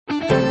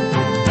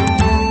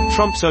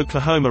Trump's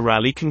Oklahoma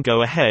rally can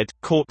go ahead,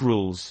 court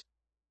rules.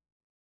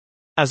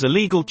 As a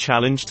legal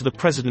challenge to the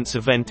president's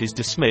event is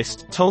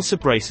dismissed, Tulsa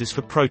braces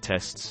for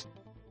protests.